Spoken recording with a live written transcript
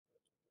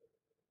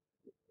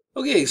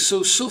Okay,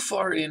 so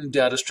far in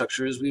data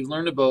structures, we've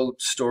learned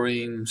about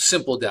storing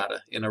simple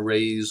data in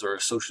arrays or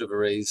associative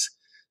arrays.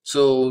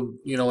 So,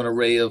 an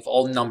array of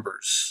all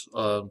numbers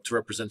to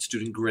represent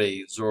student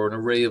grades, or an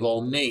array of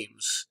all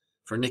names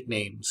for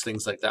nicknames,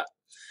 things like that.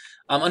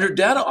 Under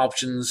data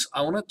options,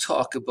 I want to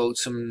talk about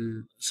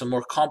some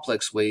more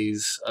complex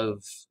ways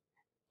of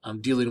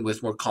dealing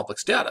with more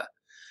complex data.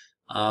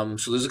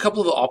 So there's a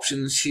couple of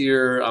options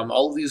here.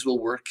 All of these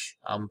will work,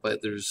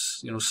 but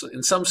there's,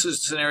 in some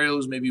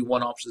scenarios, maybe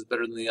one option is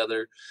better than the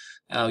other.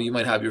 You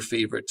might have your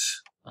favorite,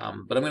 but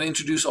I'm going to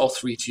introduce all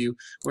three to you.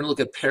 We're going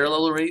to look at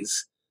parallel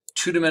arrays,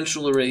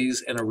 two-dimensional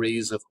arrays, and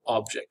arrays of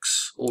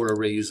objects, or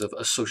arrays of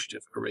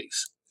associative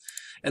arrays.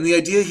 And the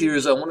idea here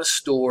is I want to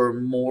store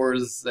more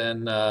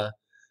than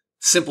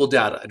simple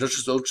data. I don't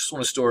just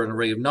want to store an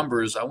array of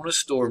numbers. I want to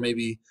store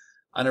maybe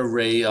an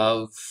array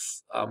of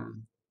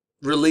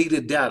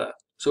related data.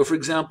 So for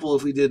example,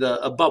 if we did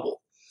a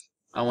bubble,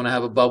 I want to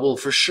have a bubble.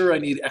 For sure, I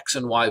need X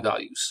and Y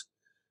values,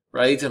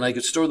 right? And I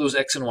could store those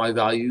X and Y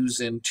values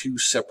in two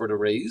separate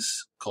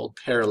arrays called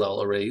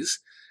parallel arrays,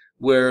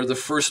 where the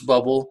first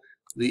bubble,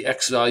 the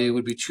X value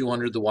would be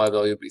 200, the Y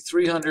value would be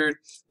 300.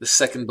 The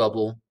second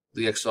bubble,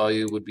 the X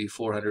value would be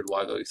 400,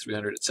 Y value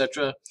 300,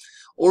 etc.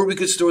 Or we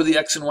could store the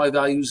X and Y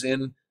values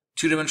in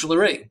two-dimensional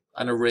array,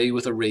 an array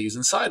with arrays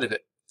inside of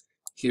it.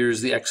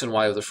 Here's the X and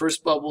Y of the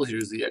first bubble,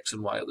 here's the X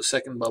and Y of the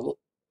second bubble,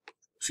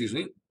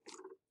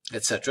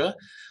 etc.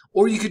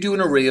 Or you could do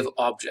an array of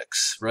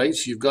objects, right?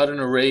 So you've got an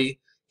array,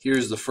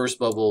 here's the first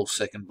bubble,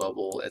 second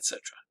bubble,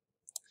 etc.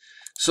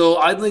 So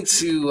I'd like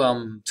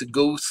to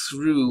go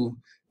through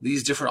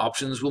these different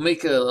options. We'll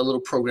make a little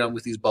program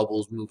with these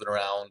bubbles moving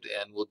around,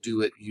 and we'll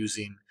do it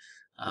using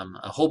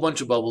a whole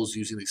bunch of bubbles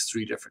using these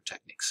three different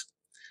techniques.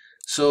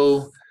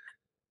 So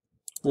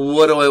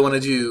what do I want to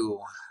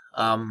do?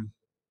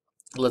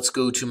 Let's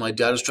go to my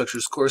data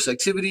structures course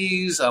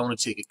activities. I want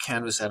to take a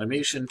Canvas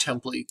animation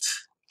template.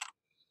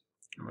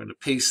 I'm going to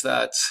paste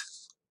that.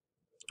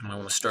 And I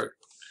want to start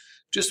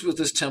just with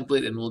this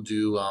template, and we'll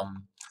do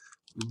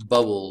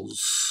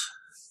bubbles.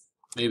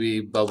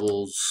 Maybe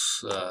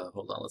bubbles,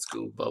 hold on, let's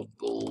go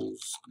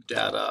bubbles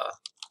data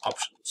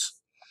options.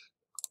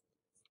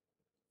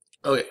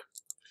 Okay,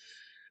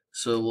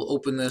 so we'll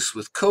open this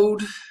with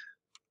code.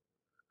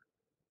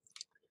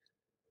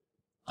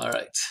 All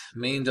right,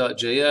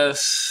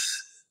 main.js,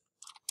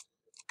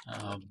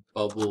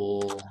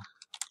 bubble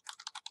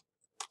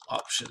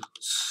options.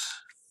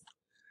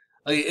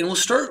 Okay, and we'll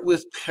start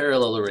with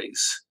parallel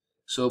arrays.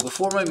 So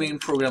before my main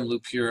program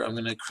loop here, I'm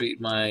going to create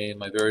my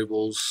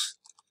variables.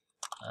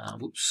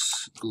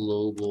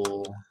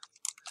 Global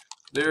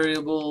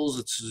variables.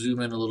 Let's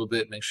zoom in a little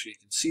bit, make sure you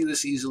can see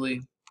this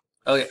easily.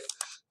 Okay.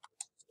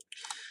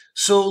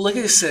 So like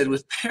I said,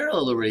 with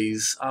parallel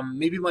arrays,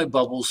 maybe my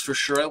bubbles, for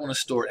sure I want to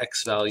store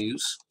X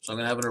values. So I'm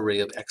going to have an array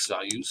of X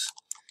values.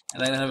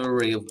 And I'm going to have an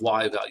array of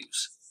Y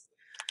values.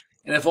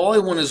 And if all I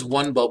want is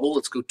one bubble,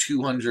 let's go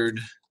 200,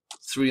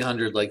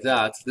 300 like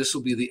that. This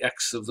will be the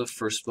X of the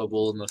first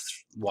bubble and the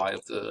Y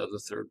of the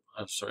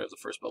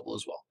first bubble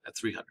as well at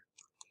 300.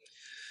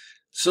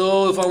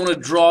 So if I want to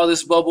draw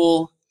this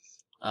bubble,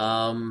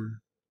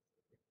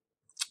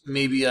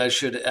 maybe I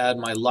should add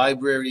my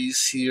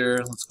libraries here.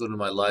 Let's go to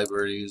my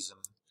libraries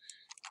and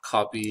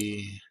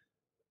copy,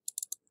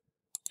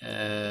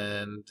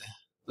 and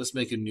let's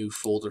make a new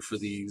folder for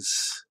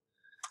these.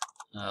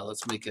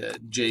 Let's make a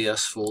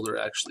JS folder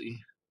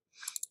actually,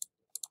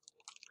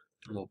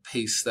 and we'll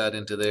paste that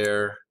into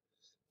there.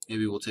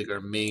 Maybe we'll take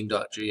our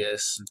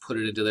main.js and put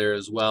it into there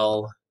as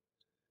well.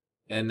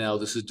 And now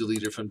this is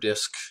deleted from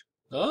disk.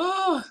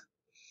 Oh,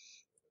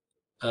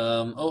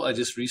 I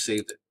just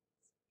resaved it.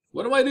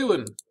 What am I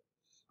doing?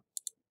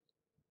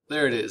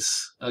 There it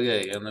is.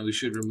 Okay, and then we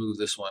should remove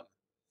this one.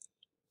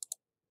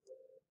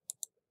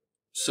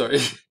 Sorry,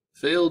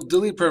 failed,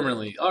 delete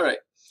permanently. All right.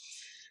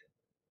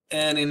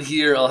 And in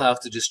here, I'll have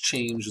to just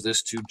change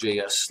this to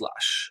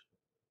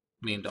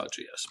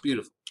js/main.js.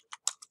 Beautiful.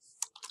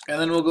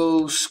 And then we'll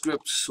go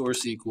script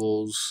source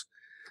equals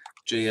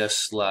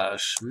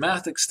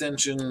js/math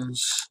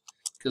extensions,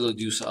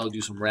 because I'll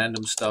do some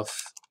random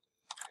stuff,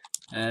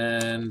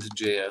 and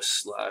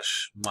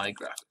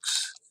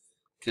js/mygraphics,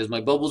 because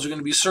my bubbles are going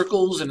to be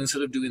circles, and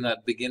instead of doing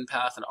that begin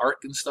path and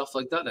arc and stuff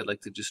like that, I'd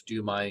like to just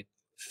do my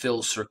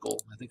fill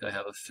circle. I think I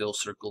have a fill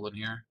circle in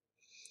here.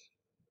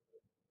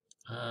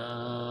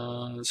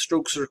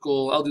 Stroke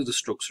circle, I'll do the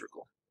stroke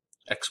circle,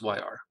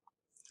 XYR.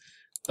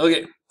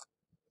 Okay,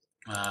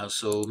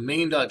 so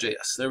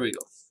main.js, there we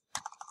go.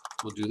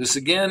 We'll do this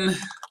again.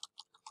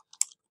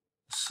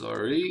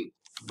 Sorry,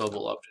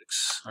 bubble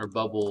objects, or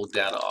bubble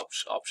data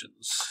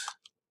options.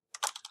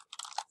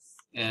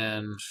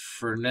 And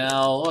for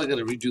now, I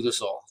gotta redo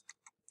this all.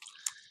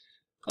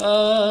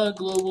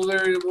 Global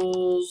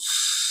variables,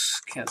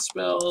 can't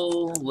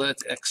spell, let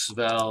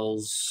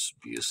xvals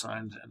be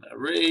assigned an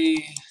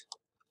array,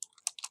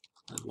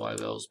 let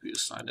yvals be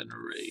assigned an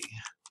array.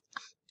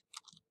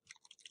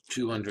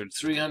 200,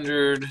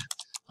 300.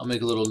 I'll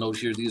make a little note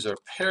here. These are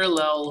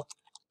parallel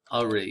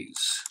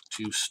arrays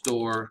to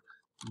store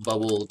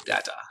bubble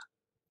data.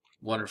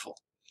 Wonderful.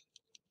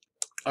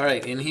 All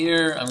right, in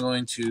here I'm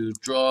going to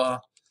draw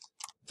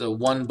the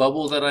one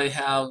bubble that I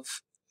have.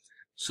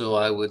 So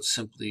I would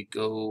simply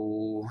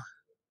go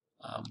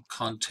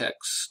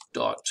context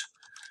dot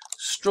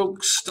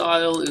stroke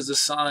style is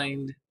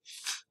assigned.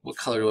 What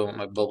color do I want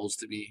my bubbles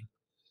to be?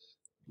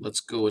 Let's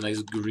go a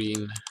nice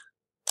green.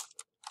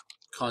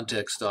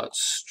 Context dot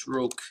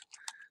stroke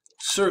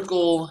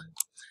circle.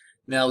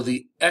 Now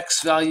the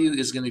x value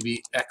is going to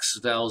be x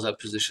vals at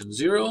position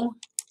 0.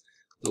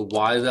 The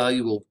y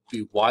value will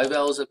be y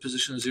vals at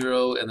position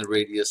 0, and the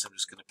radius, I'm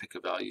just going to pick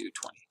a value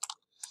 20.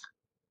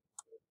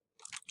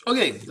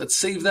 Okay, let's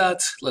save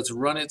that. Let's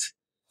run it.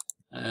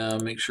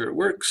 Make sure it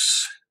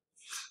works.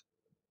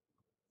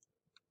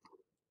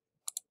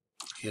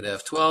 Hit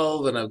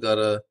F12, and I've got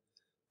a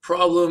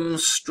problem.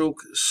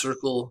 Stroke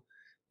circle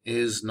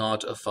is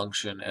not a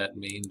function at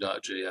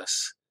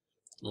main.js,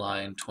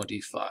 line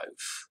 25.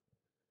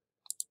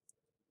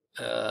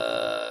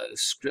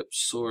 Script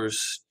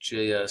source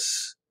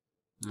JS,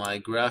 my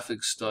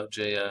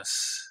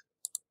graphics.js,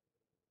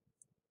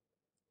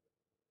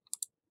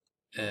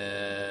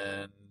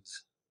 and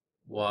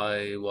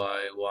why?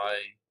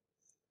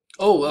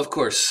 Oh, of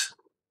course.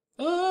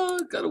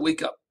 Gotta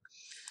wake up.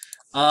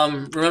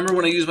 Remember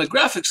when I use my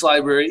graphics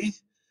library,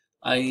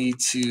 I need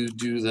to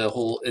do the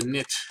whole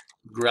init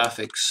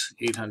graphics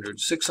 800,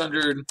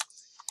 600,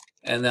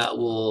 and that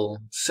will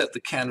set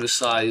the canvas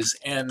size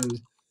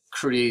and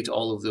create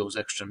all of those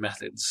extra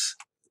methods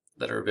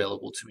that are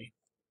available to me.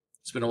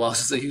 It's been a while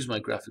since I used my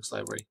graphics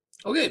library.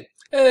 Okay,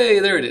 hey,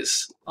 there it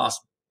is.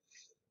 Awesome.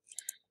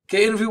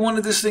 Okay, and if we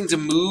wanted this thing to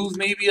move,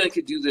 maybe I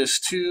could do this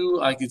too.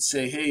 I could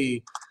say,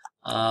 hey,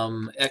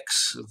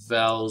 x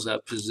vals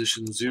at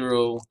position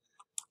 0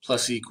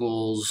 plus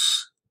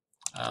equals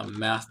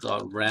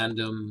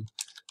math.random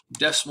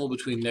decimal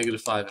between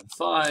 -5 and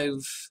 5.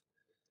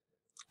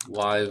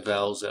 Y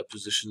vals at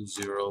position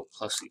 0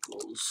 plus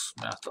equals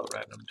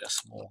math.random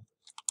decimal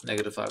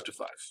 -5 to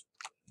 5.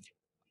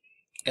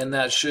 And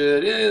that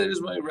should, yeah,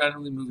 there's my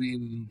randomly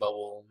moving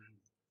bubble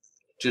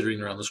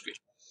jittering around the screen.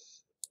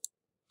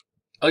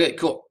 Okay,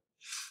 cool.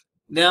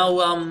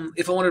 Now,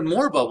 if I wanted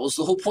more bubbles,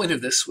 the whole point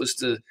of this was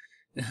to,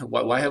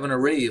 why have an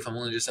array if I'm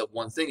only just have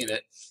one thing in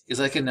it, is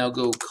I can now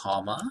go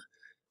comma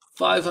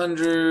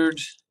 500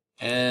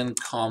 and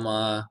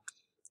comma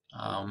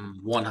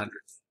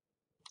 100.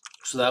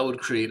 So that would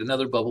create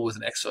another bubble with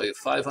an x value of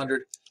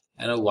 500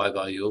 and a y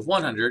value of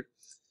 100.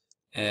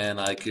 And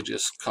I could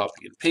just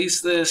copy and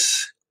paste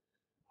this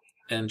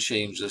and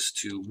change this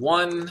to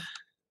 1.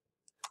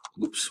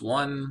 Oops,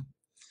 1.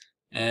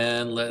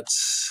 And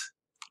let's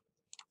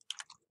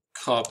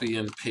copy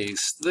and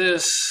paste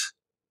this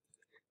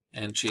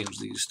and change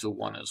these to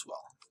 1 as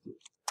well.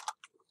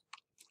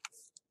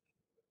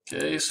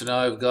 Okay, so now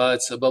I've got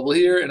a bubble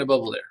here and a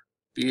bubble there.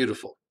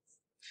 Beautiful.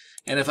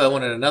 And if I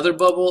wanted another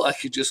bubble, I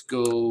could just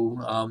go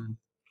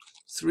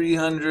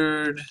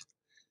 300,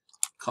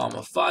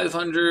 comma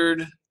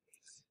 500,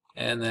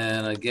 and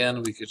then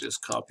again we could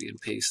just copy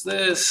and paste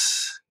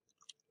this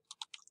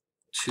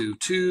to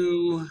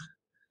 2,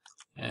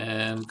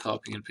 and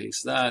copy and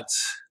paste that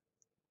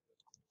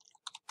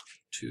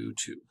to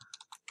 2.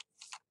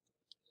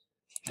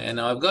 And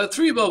now I've got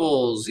 3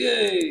 bubbles,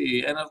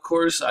 yay! And of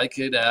course I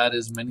could add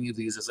as many of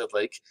these as I'd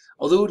like,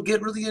 although it would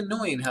get really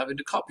annoying having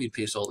to copy and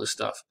paste all this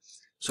stuff.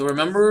 So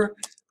remember,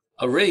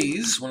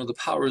 arrays, one of the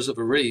powers of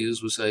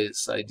arrays was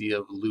this idea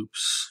of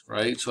loops,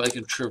 right? So I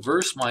can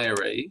traverse my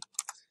array,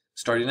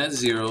 starting at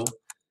 0,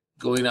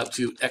 going up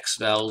to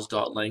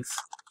xvals.length.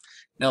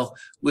 Now,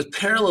 with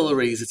parallel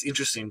arrays, it's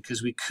interesting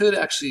because we could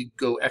actually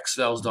go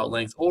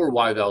xvals.length or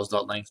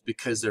yvals.length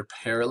because they're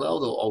parallel,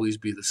 they'll always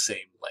be the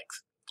same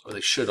length, or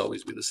they should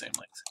always be the same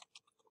length.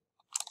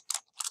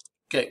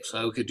 Okay,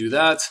 so I could do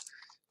that,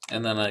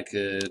 and then I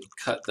could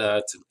cut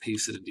that and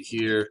paste it into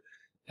here.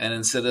 And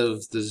instead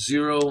of the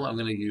 0, I'm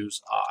going to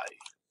use I.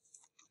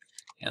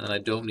 And then I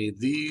don't need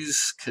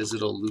these because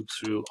it'll loop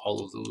through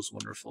all of those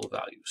wonderful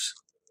values.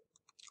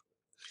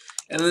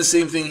 And then the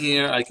same thing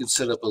here, I could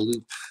set up a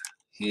loop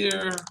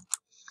here.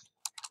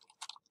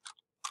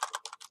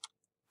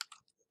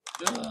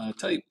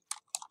 Type.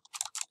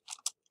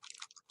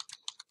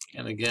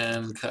 And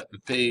again, cut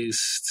and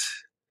paste.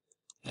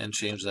 And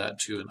change that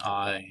to an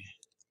I.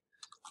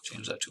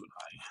 Change that to an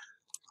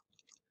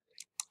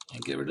I.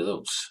 And get rid of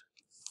those.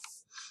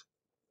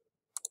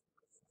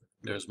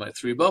 There's my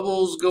 3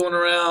 bubbles going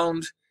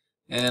around,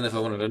 and if I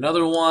wanted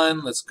another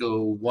one, let's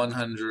go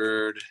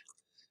 100,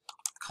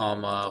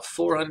 comma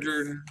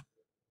 400.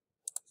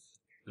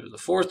 There's the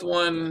 4th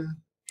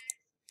one.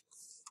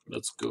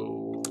 Let's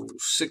go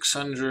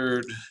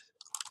 600,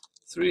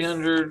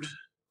 300,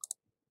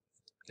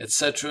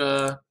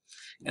 etc.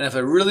 And if I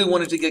really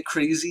wanted to get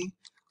crazy,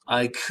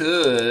 I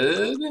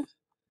could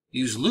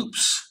use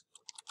loops,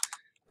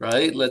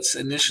 right? Let's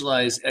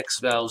initialize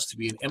xvals to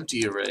be an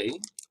empty array.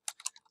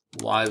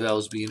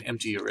 Yvals be an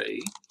empty array,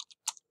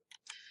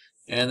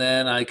 and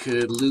then I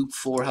could loop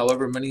for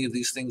however many of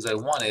these things I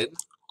wanted,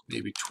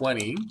 maybe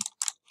 20,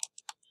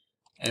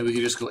 and we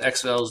could just go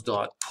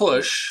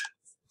xvals.push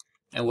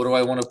And what do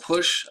I want to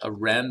push? A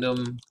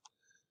random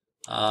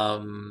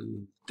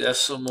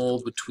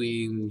decimal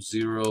between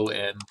 0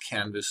 and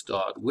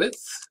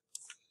canvas.width.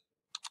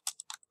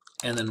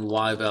 And then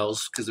y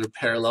vowels, because they're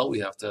parallel, we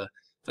have to,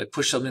 if I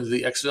push something to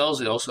the x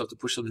vowels, I also have to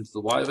push something to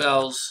the y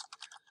vowels.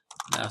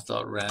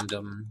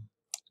 Math.random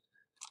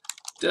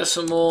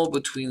decimal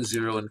between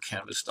 0 and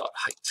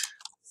canvas.height.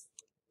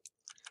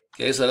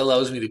 Okay, so that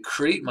allows me to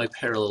create my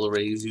parallel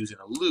arrays using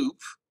a loop.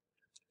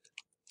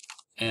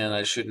 And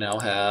I should now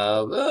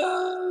have,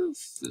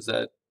 is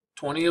that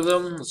 20 of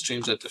them? Let's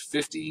change that to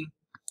 50.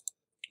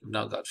 I've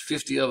now got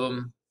 50 of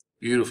them.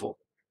 Beautiful.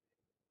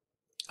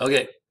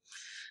 Okay,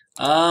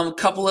 a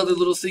couple other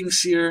little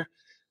things here.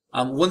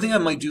 One thing I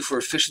might do for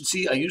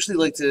efficiency, I usually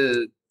like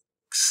to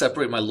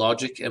separate my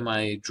logic and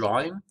my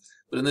drawing.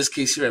 But in this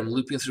case here, I'm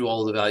looping through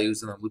all of the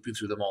values and I'm looping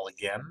through them all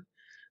again.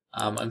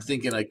 I'm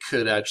thinking I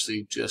could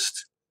actually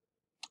just,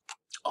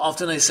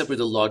 often I separate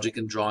the logic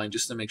and drawing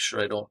just to make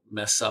sure I don't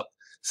mess up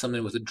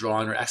something with a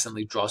drawing or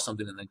accidentally draw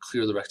something and then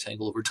clear the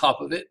rectangle over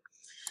top of it.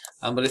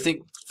 But I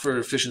think for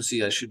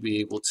efficiency, I should be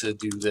able to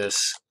do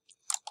this,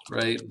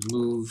 right?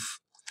 Move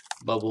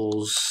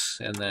bubbles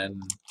and then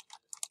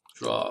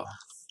draw,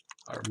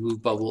 or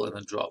move bubble and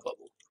then draw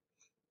bubble.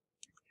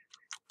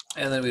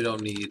 And then we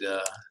don't need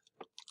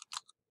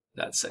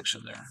that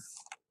section there.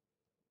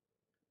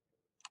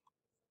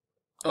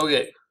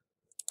 Okay,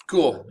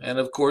 cool. And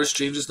of course,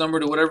 change this number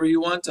to whatever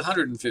you want, to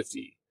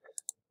 150.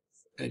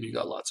 And you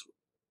got lots of them.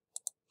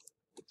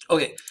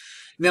 Okay,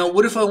 now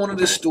what if I wanted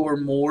to store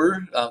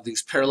more of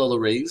these parallel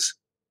arrays?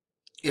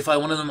 If I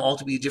wanted them all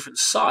to be a different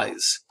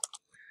size,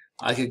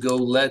 I could go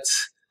let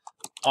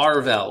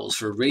rvals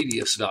for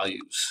radius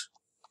values.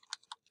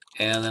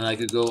 And then I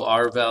could go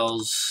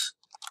rvals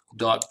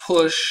dot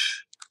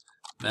push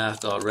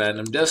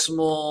math.random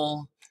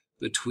decimal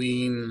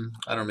between,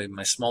 I don't know, maybe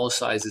my smallest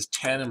size is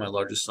 10 and my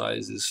largest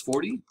size is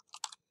 40.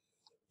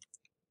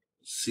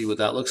 See what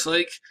that looks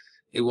like.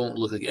 It won't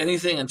look like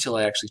anything until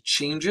I actually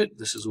change it.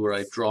 This is where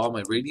I draw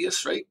my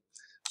radius, right?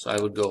 So I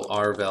would go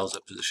rvals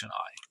at position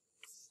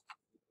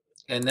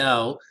I. And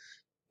now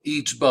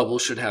each bubble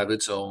should have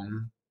its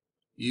own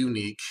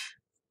unique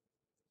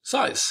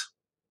size.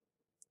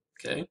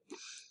 Okay.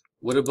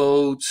 What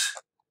about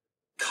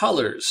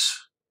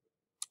colors?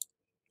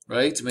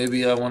 Right?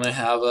 Maybe I want to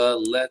have a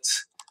let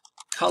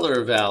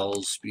color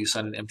vowels be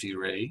assigned an empty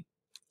array.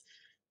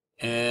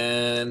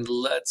 And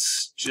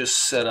let's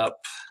just set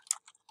up,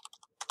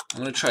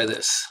 I'm going to try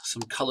this,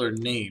 some color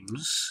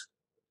names.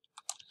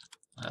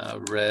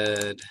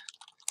 Red,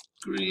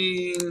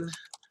 green,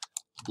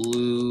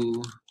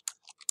 blue,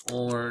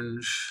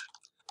 orange,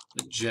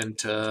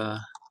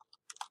 magenta,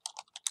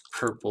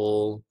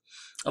 purple.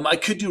 I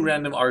could do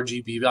random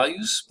RGB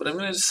values, but I'm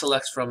going to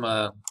select from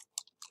a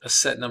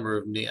set number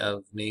of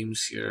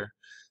names here.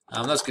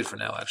 That's good for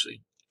now,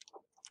 actually.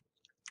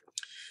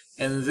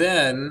 And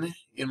then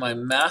in my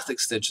math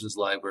extensions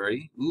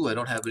library, I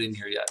don't have it in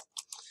here yet.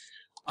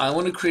 I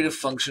want to create a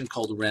function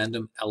called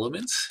random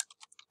element,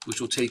 which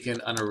will take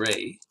in an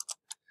array,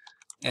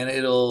 and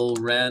it'll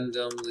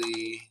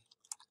randomly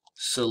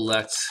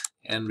select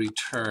and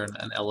return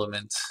an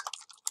element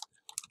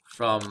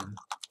from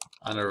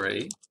an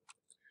array.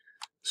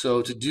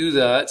 So to do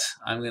that,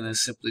 I'm going to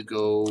simply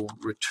go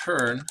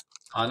return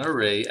an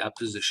array at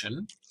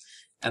position,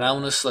 and I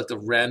want to select a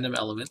random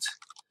element,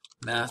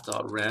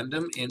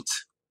 math.random int,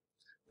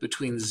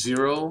 between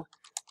 0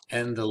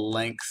 and the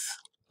length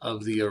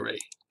of the array.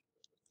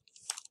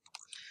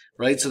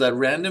 Right, so that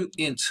random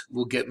int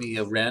will get me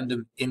a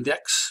random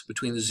index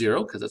between the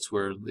 0, because that's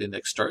where the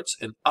index starts,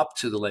 and up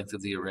to the length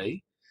of the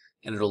array,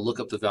 and it'll look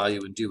up the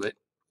value and do it.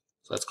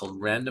 So that's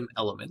called random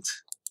element.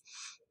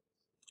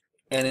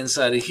 And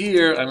inside of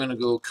here, I'm going to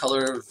go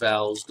color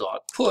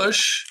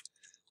vals.push,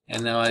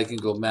 and now I can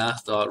go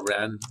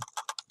math.random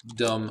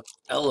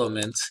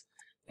element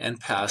and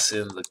pass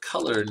in the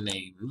color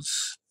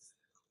names,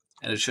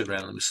 and it should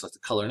randomly select the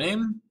color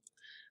name.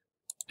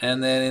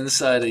 And then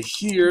inside of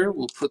here,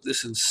 we'll put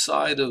this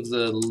inside of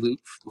the loop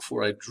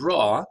before I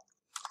draw,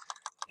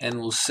 and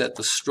we'll set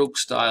the stroke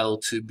style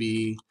to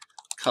be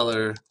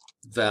color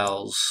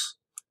vals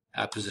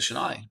at position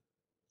I.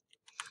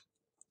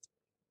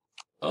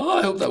 Oh,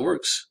 I hope that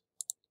works.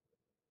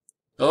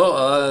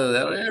 Oh,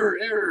 that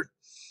error.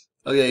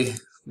 Okay,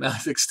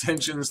 math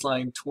extensions,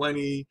 line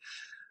 20.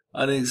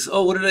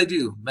 Oh, what did I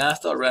do?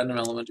 Math.random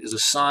element is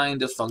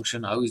assigned a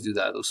function. I always do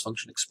that. Those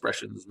function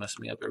expressions mess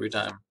me up every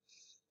time.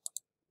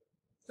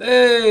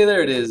 Hey,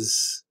 there it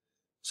is.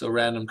 So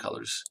random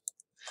colors.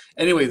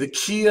 Anyway, the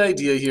key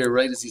idea here,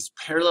 right, is these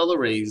parallel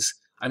arrays.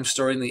 I'm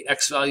storing the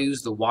x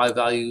values, the y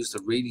values,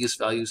 the radius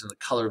values, and the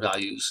color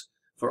values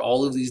for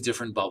all of these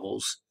different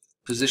bubbles.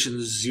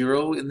 Position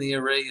 0 in the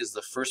array is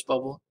the first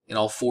bubble. In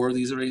all 4 of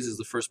these arrays is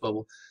the first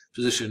bubble.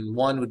 Position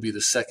 1 would be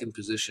the second.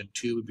 Position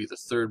 2 would be the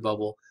third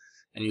bubble.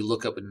 And you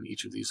look up in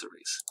each of these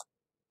arrays.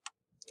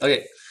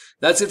 Okay,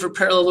 that's it for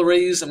parallel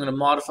arrays. I'm going to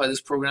modify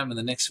this program in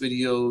the next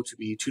video to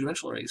be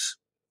 2-dimensional arrays.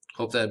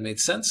 Hope that made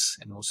sense,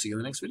 and we'll see you in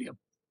the next video.